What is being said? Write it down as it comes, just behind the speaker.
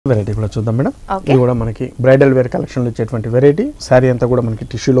Variety కూడా చూద్దాం madam. ఇది కూడా మనకి బ్రైడల్ వేర్ కలెక్షన్లో వచ్చేటువంటి వెరైటీ. శారీ అంతా కూడా మనకి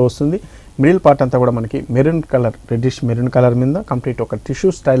టిష్యూలో వస్తుంది. మిడిల్ పార్ట్ అంతా కూడా మనకి maroon colour, reddish maroon colour మీద కంప్లీట్ ఒక టిష్యూ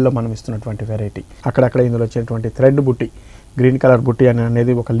స్టైల్లో మనం ఇస్తున్నటువంటి వెరైటీ. అక్కడక్కడ ఇందులో వచ్చేటువంటి థ్రెడ్ బుట్టి, గ్రీన్ కలర్ బుట్టి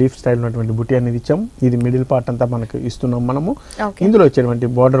అనేది ఒక లీఫ్ స్టైల్ ఉన్నటువంటి బుట్టి అనేది ఇచ్చాము. ఇది మిడిల్ పార్ట్ అంతా మనకి ఇస్తున్నాం మనము. ఇందులో వచ్చేటువంటి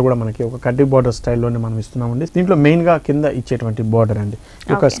బార్డర్ కూడా మనకి ఒక కడ్డీ బార్డర్ స్టైల్లోనే మనం ఇస్తున్నామండి. దీంట్లో మెయిన్గా కింద ఇచ్చేటువంటి బార్డర్ అండి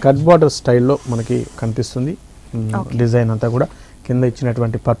ఒక స్కర్ట్ బార్డర్ స్టైల్లో మనకి కనిపిస్తుంది. డిజైన్ అంతా కూడా కింద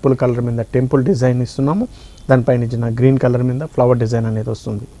ఇచ్చినటువంటి పర్పుల్ కలర్ మీద టెంపుల్ డిజైన్ ఇస్తున్నాము. దానిపైన ఇచ్చిన గ్రీన్ కలర్ మీద ఫ్లవర్ డిజైన్ అనేది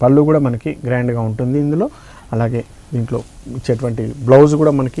వస్తుంది. పళ్ళు కూడా మనకి గ్రాండ్గా ఉంటుంది ఇందులో. అలాగే దీంట్లో ఇచ్చేటువంటి బ్లౌజ్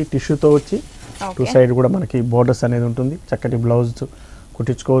కూడా మనకి టిష్యూతో వచ్చి టూ సైడ్ కూడా మనకి బోర్డర్స్ అనేది ఉంటుంది. చక్కటి బ్లౌజ్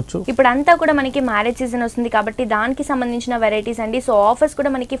కుట్టించుకోవచ్చు. ఇప్పుడు అంతా కూడా మనకి మ్యారేజ్ సీజన్ వస్తుంది కాబట్టి దానికి సంబంధించిన వెరైటీస్ అండి. సో ఆఫర్స్ కూడా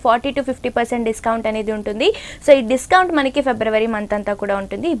మనకి 40 to 50% డిస్కౌంట్ అనేది ఉంటుంది. సో ఈ డిస్కౌంట్ మనకి ఫిబ్రవరి మంత్ అంతా కూడా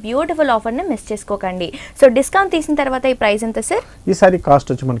ఉంటుంది. బ్యూటిఫుల్ ఆఫర్ని మిస్ చేసుకోకండి. సో డిస్కౌంట్ తీసిన తర్వాత ఈ ప్రైస్ ఎంత సార్? ఈ సారీ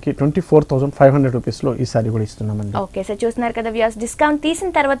కాస్ట్ వచ్చి మనకి 24,500 రూపీస్లో ఈ సారీ కూడా ఇస్తున్నామండి. ఓకే సార్, చూస్తున్నారు కదా వ్యూయర్స్, డిస్కౌంట్ తీసిన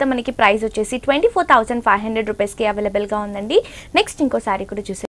తర్వాత మనకి ప్రైస్ వచ్చేసి 24,500 రూపీస్కి అవైలబుల్గా ఉందండి. నెక్స్ట్ ఇంకో సారీ కూడా చూసి